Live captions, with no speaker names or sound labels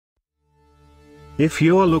If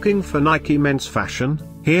you're looking for Nike men's fashion,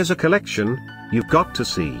 here's a collection you've got to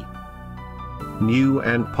see. New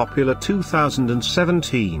and popular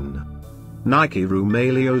 2017 Nike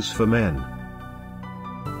Romaleos for men.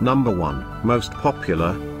 Number 1, most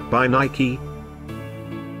popular, by Nike.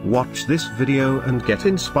 Watch this video and get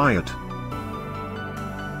inspired.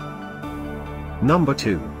 Number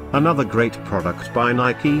 2, another great product by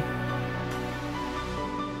Nike.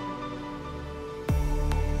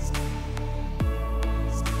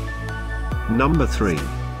 Number 3.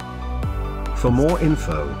 For more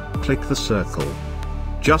info, click the circle.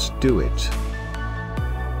 Just do it.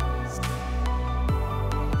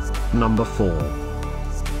 Number 4.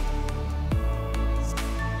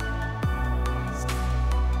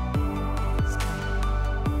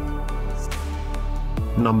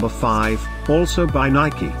 Number 5, also by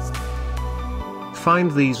Nike.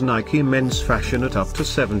 Find these Nike men's fashion at up to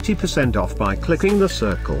 70% off by clicking the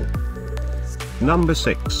circle. Number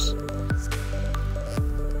 6.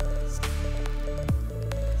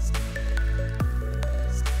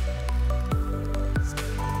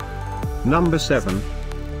 Number 7.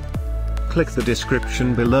 Click the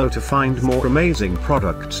description below to find more amazing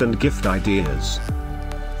products and gift ideas.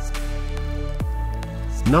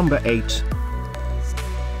 Number 8.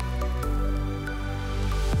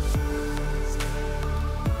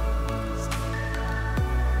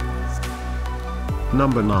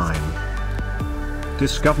 Number 9.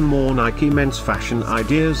 Discover more Nike men's fashion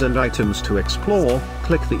ideas and items to explore,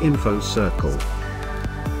 click the info circle.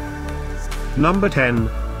 Number 10.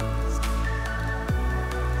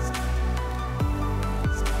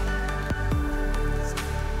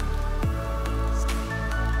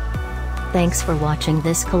 Thanks for watching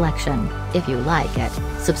this collection. If you like it,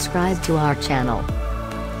 subscribe to our channel.